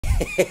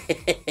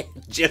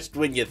Just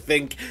when you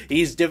think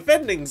he's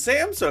defending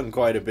Samsung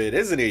quite a bit,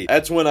 isn't he?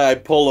 That's when I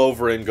pull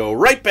over and go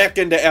right back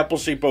into Apple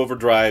Sheep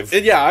Overdrive.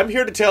 And yeah, I'm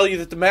here to tell you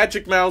that the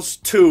Magic Mouse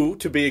 2,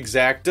 to be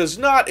exact, does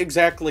not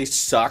exactly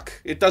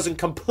suck. It doesn't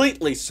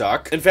completely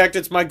suck. In fact,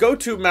 it's my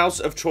go-to mouse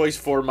of choice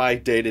for my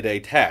day-to-day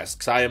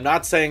tasks. I am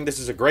not saying this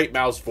is a great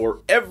mouse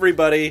for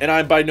everybody, and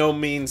I'm by no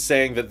means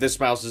saying that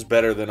this mouse is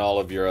better than all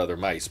of your other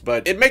mice,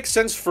 but it makes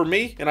sense for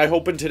me, and I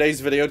hope in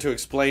today's video to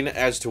explain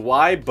as to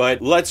why.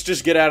 But let's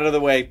just get out of the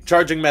way.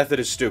 Charging method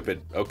is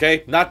stupid,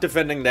 okay? Not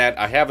defending that.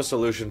 I have a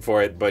solution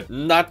for it, but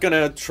not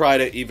gonna try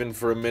to even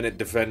for a minute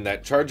defend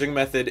that charging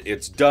method.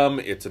 It's dumb,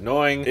 it's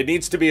annoying, it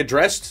needs to be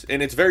addressed,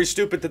 and it's very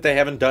stupid that they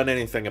haven't done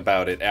anything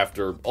about it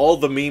after all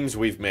the memes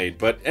we've made.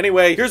 But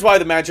anyway, here's why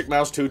the Magic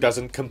Mouse 2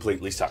 doesn't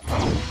completely suck.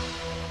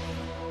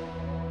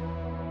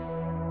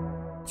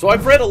 So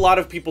I've read a lot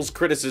of people's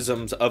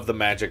criticisms of the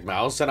Magic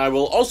Mouse, and I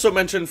will also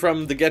mention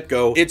from the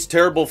get-go, it's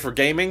terrible for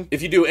gaming.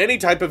 If you do any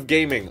type of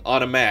gaming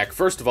on a Mac,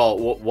 first of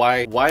all,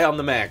 why on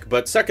the Mac?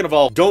 But second of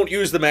all, don't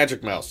use the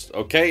Magic Mouse,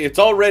 okay? It's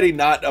already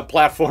not a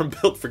platform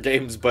built for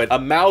games, but a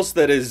mouse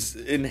that is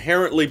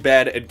inherently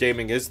bad at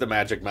gaming is the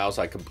Magic Mouse.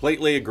 I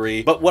completely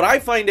agree. But what I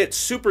find it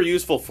super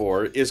useful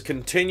for is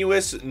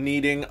continuous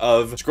kneading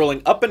of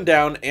scrolling up and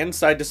down and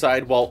side to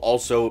side while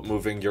also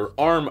moving your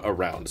arm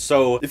around.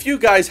 So if you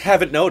guys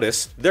haven't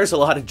noticed, there's a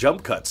lot of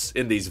jump cuts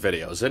in these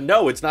videos. And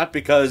no, it's not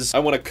because I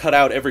want to cut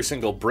out every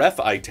single breath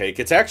I take.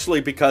 It's actually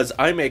because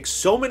I make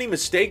so many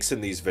mistakes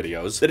in these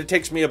videos that it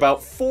takes me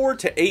about 4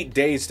 to 8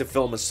 days to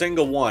film a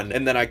single one,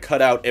 and then I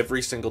cut out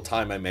every single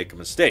time I make a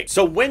mistake.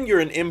 So when you're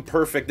an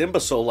imperfect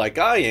imbecile like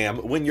I am,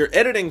 when you're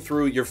editing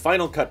through your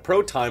Final Cut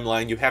Pro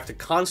timeline, you have to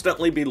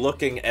constantly be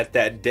looking at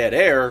that dead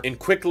air and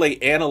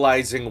quickly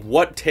analyzing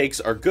what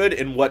takes are good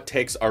and what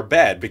takes are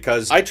bad,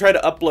 because I try to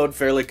upload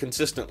fairly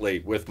consistently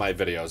with my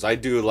videos. I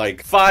do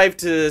like 5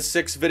 to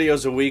 6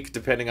 videos a week,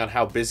 depending on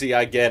how busy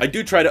I get. I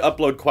do try to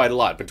upload quite a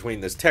lot between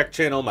this tech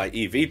channel, my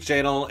EV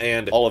channel,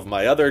 and all of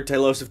my other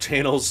Tailosive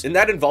channels, and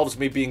that involves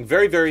me being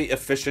very, very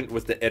efficient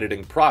with the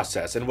editing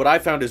process. And what I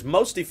found is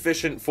most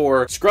efficient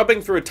for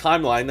scrubbing through a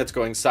timeline that's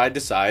going side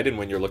to side, and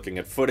when you're looking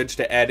at footage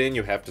to add in,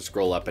 you have to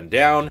scroll up and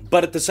down.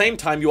 But at the same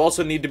time, you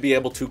also need to be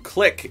able to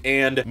click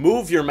and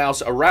move your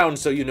mouse around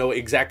so you know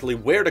exactly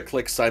where to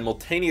click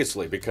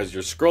simultaneously, because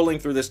you're scrolling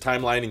through this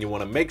timeline and you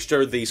want to make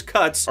sure these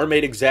cuts are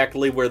made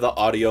exactly where the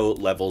audio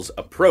levels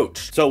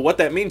approach. So what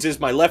that means is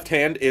my left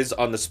hand is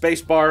on the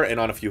space bar and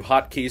on a few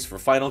hotkeys for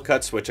Final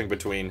Cut, switching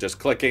between just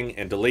clicking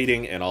and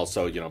deleting, and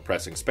also, you know,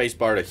 pressing space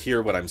bar to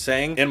hear what I'm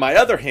saying. And my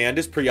other hand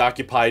is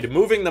preoccupied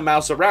moving the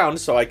mouse around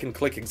so I can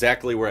click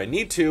exactly where I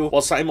need to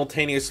while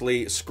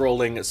simultaneously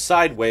scrolling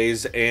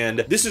sideways. And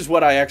this is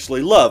what I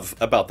actually love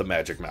about the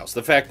Magic Mouse.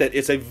 The fact that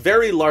it's a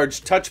very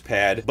large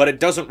touchpad, but it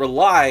doesn't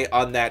rely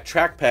on that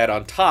trackpad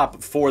on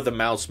top for the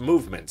mouse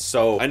movements.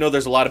 So I know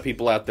there's a lot of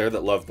people out there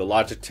that love the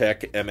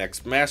Logitech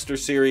MX Master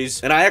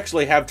series, and I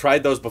actually have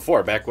tried those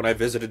before. Back when I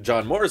visited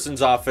John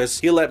Morrison's office,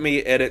 he let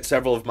me edit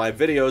several of my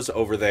videos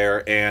over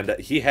there, and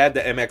he had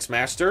the MX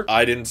Master.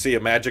 I didn't see a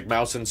Magic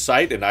Mouse in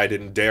sight, and I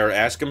didn't dare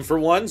ask him for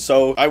one,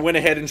 so I went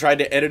ahead and tried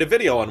to edit a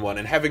video on one.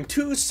 And having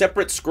 2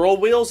 separate scroll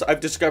wheels, I've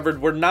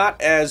discovered were not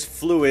as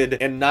fluid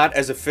and not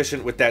as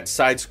efficient with that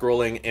side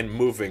scrolling and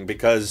moving,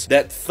 because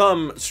that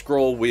thumb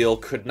scroll wheel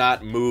could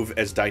not move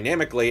as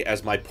dynamically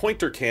as my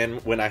pointer can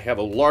when I have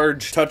a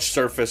large touch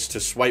surface to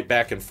swipe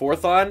back and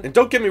forth on. And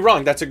don't get me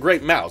wrong, that's a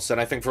great mouse, and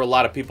I think for a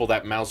lot of people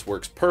that mouse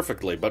works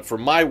perfectly. But for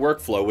my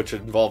workflow, which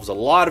involves a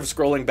lot of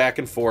scrolling back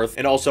and forth,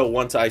 and also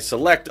once I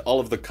select all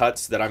of the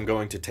cuts that I'm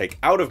going to take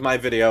out of my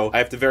video, I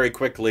have to very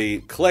quickly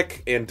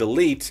click and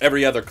delete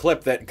every other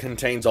clip that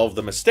contains all of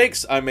the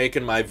mistakes I make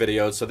in my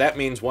videos. So that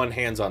means one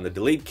hand's on the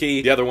delete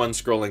key, the other one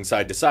scrolling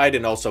side to side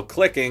and also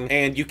clicking,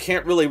 and you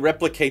can't really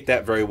replicate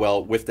that very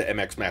well with the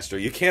MX Master.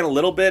 You can a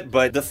little bit,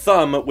 but the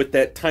thumb with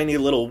that tiny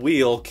little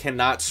wheel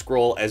cannot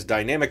scroll as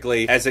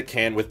dynamically as it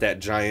can with that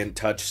giant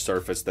touch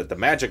surface that the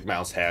Magic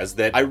Mouse has,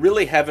 that I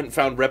really haven't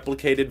found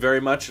replicated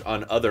very much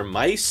on other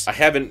mice. I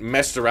haven't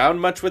messed around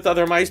much with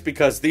other mice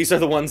because these are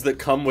the ones that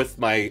come with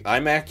my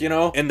iMac, you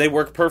know, and they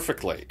work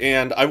perfectly.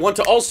 And I want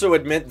to also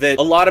admit that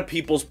a lot of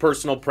people's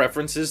personal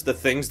preferences, the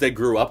things they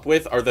grew up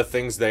with, are the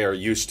things they are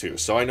used to.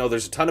 So I know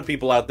there's a ton of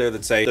people out there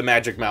that say the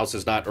Magic Mouse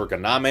is not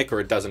ergonomic, or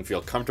it doesn't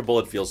feel comfortable,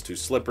 it feels too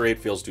slippery, it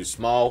feels too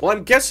small. Well,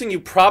 I'm guessing you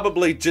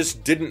probably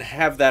just didn't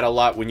have that a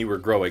lot when you were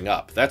growing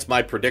up. That's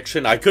my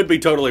prediction. I could be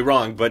totally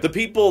wrong, but the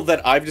people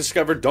that I've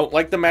discovered don't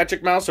like the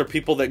Magic Mouse are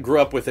people that grew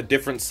up with a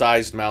different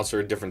sized mouse or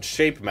a different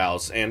shaped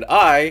mouse. And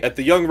I, at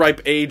the young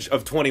ripe age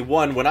of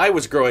 21, when I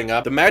was growing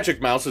up, the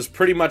Magic Mouse is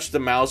pretty much the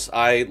mouse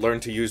I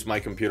learned to use my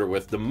computer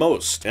with the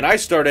most. And I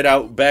started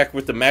out back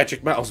with the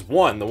Magic Mouse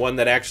 1, the one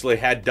that actually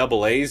had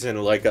double A's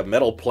and like a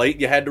metal plate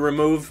you had to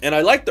remove. And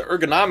I like the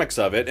ergonomics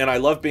of it, and I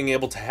love being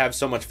able to have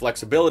so much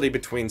flexibility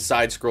between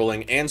side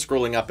scrolling and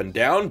scrolling up and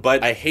down,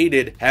 but I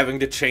hated having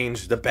to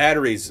change the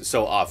batteries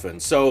so often.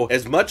 So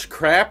as much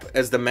crap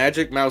as the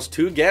Magic Mouse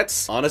 2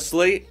 gets,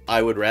 honestly,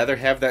 I would rather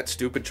have that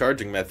stupid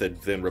charging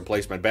method than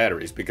replacement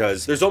batteries,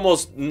 because there's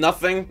almost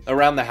nothing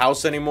around the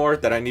house anymore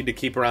that I need to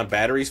keep around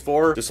batteries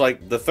for. Just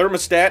like the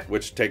thermostat,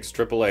 which takes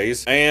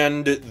AAAs,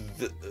 and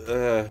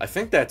I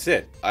think that's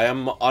it. I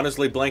am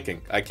honestly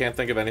blanking. I can't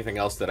think of anything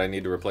else that I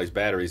need to replace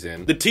batteries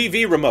in. The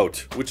TV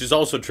remote, which is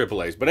also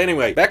AAAs. But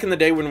anyway, back in the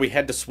day when we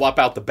had to swap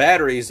out the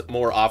batteries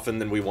more often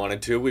than we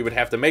wanted to, we would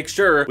have to make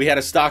sure we had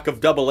a stock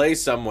of AA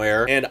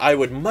somewhere, and I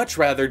would much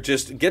rather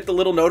just get the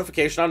little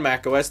notification on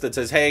macOS that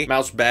says, hey,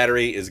 mouse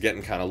battery is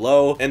getting kind of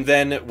low, and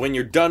then when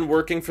you're done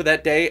working for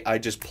that day, I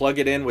just plug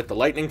it in with the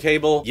lightning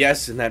cable.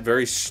 Yes, in that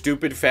very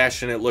stupid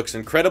fashion, it looks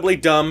incredibly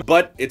dumb,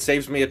 but it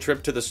saves me a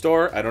trip to the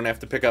store. I don't have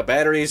to pick up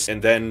batteries,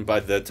 and then by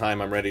the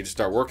time I'm ready to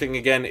start working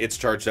again, it's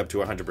charged up to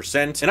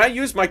 100%. And I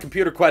use my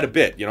computer quite a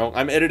bit, you know?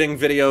 I'm editing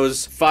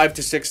videos 5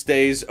 to 6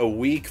 days a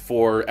week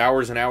for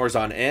hours and hours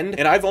on end,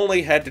 and I've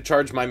only had to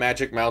charge my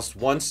Magic Mouse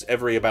once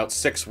every about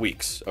 6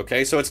 weeks,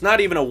 okay? So it's not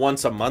even a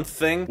once a month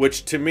thing,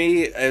 which to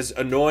me, as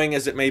annoying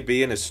as it may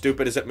be and as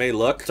stupid as it may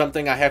look,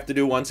 something I have to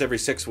do once every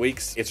 6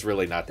 weeks, it's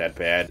really not that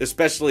bad.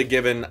 Especially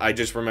given I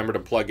just remember to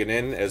plug it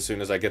in as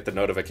soon as I get the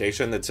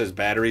notification that says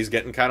battery's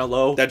getting kind of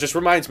low. That just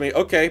reminds me,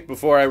 okay,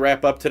 before I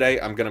wrap up today,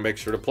 I'm gonna make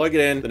sure to plug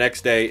it in. The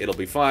next day, it'll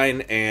be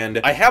fine. And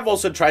I have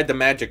also tried the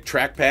Magic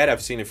Trackpad.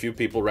 I've seen a few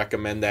people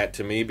recommend that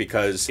to me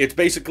because it's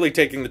basically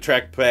taking the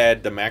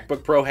trackpad the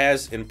MacBook Pro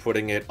has and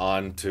putting it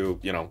onto,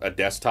 you know, a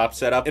desktop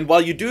setup. And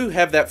while you do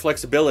have that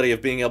flexibility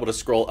of being able to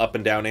scroll up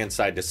and down and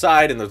side to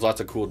side, and there's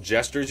lots of cool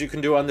gestures you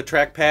can do on the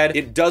trackpad,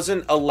 it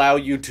doesn't allow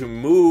you to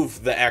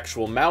move the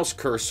actual mouse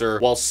cursor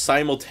while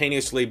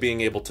simultaneously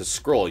being able to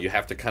scroll. You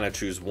have to kind of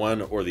choose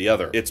one or the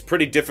other. It's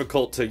pretty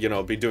difficult to, you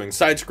know, be doing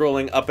side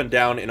scrolling up and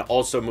down and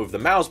also move the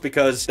mouse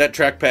because that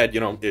trackpad, you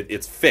know,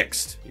 it's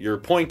fixed. Your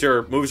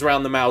pointer moves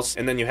around the mouse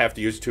and then you have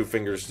to use 2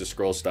 fingers to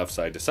scroll stuff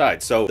side to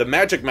side. So the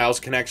Magic Mouse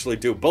can actually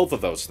do both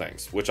of those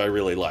things, which I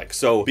really like.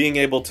 So being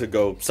able to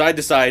go side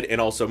to side and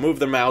also move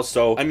the mouse.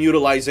 So I'm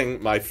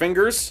utilizing my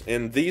fingers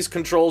in these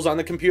controls on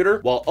the computer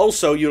while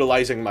also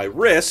utilizing my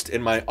wrist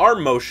and my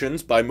arm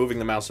motions by moving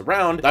the mouse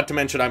around. Not to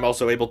mention I'm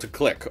also able to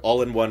click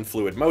all in one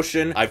fluid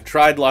motion. I've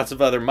tried lots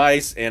of other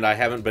mice and I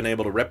haven't been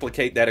able to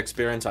replicate that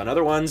experience on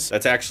other ones.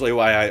 That's actually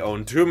why I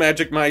own 2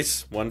 Magic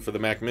Mice, one for the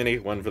Mac Mini,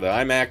 one for the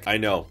iMac. I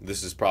know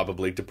this is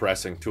probably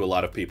depressing to a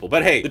lot of people,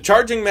 but hey, the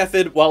charging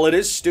method, while it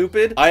is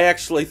stupid, I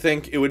actually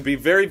think it would be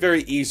very,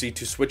 very easy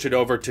to switch it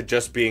over to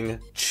just being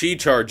Qi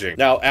charging.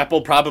 Now,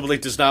 Apple probably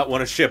does not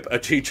want to ship a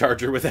Qi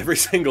charger with every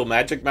single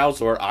Magic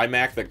Mouse or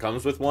iMac that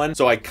comes with one,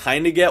 so I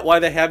kind of get why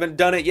they haven't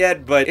done it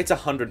yet, but it's a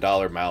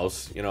 $100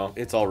 mouse, you know,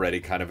 it's already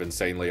kind of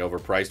insanely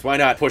overpriced. Why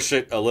not push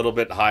it a little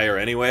bit higher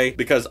anyway?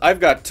 Because I've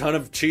got a ton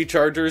of Qi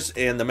chargers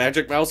and the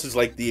Magic Mouse is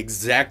like the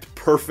exact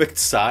perfect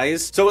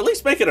size, so at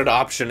least make it an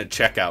option at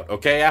checkout,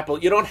 okay, Apple?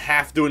 You don't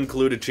have to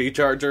include a Qi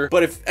charger,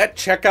 but if at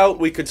checkout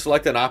we could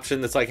select an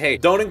option that's like, hey,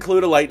 don't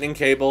include a lightning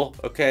cable,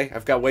 okay,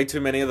 I've got way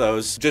too many of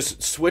those,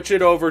 just switch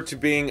it over to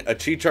being a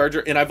Qi charger.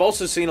 And I've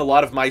also seen a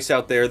lot of mice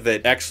out there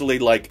that actually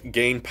like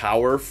gain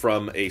power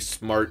from a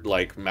smart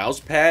like mouse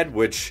pad,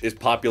 which is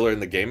popular in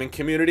the gaming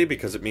community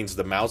because it means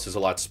the mouse is a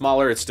lot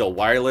smaller, it's still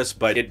wireless,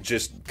 but it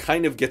just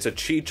kind of gets a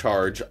Qi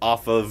charge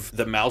off of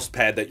the mouse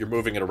pad that you're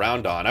moving it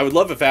around on. I would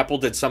love if Apple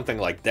did something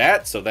like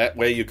that, so that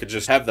way you could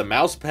just have the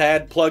mouse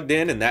pad plugged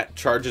in and that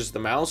charges the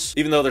mouse.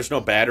 Even though there's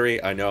no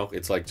battery, I know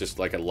it's like just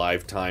like a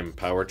lifetime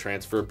power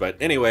transfer, but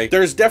anyway,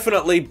 there's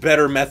definitely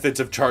better methods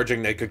of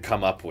charging they could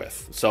come up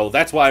with. So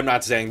that's why I'm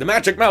not saying the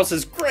Magic Mouse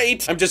is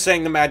great. I'm just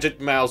saying the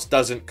Magic Mouse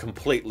doesn't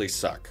completely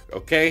suck,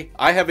 okay?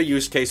 I have a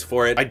use case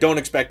for it. I don't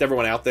expect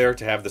everyone out there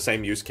to have the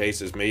same use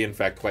case as me. In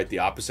fact, quite the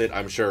opposite.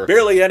 I'm sure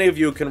barely any of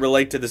you can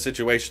relate to the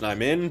situation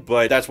I'm in,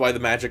 but that's why the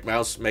Magic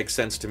Mouse makes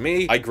sense to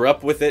me. I grew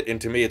up with it, and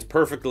to me, it's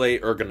perfectly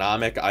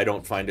ergonomic. I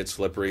don't find it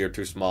slippery or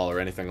too small or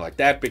anything like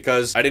that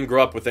because I didn't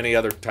grow up with any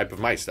other type of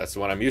mice. That's the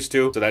one I'm used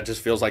to, so that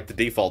just feels like the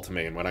default to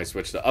me. And when I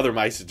switch to other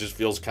mice, it just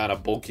feels kind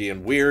of bulky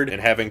and weird,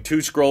 and having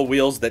 2 scroll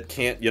wheels that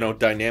can't, you know,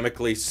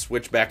 dynamically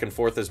switch back and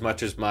forth as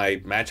much as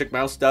my Magic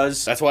Mouse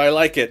does. That's why I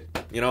like it.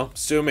 You know,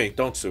 sue me.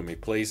 Don't sue me,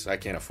 please. I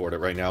can't afford it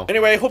right now.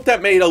 Anyway, I hope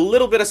that made a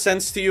little bit of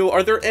sense to you.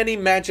 Are there any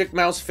Magic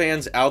Mouse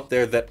fans out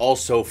there that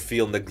also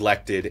feel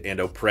neglected and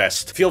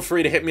oppressed? Feel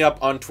free to hit me up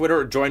on Twitter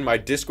or join my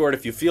Discord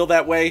if you feel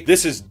that way.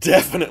 This is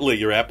definitely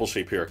your Apple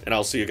Sheep here, and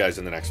I'll see you guys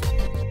in the next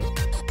one.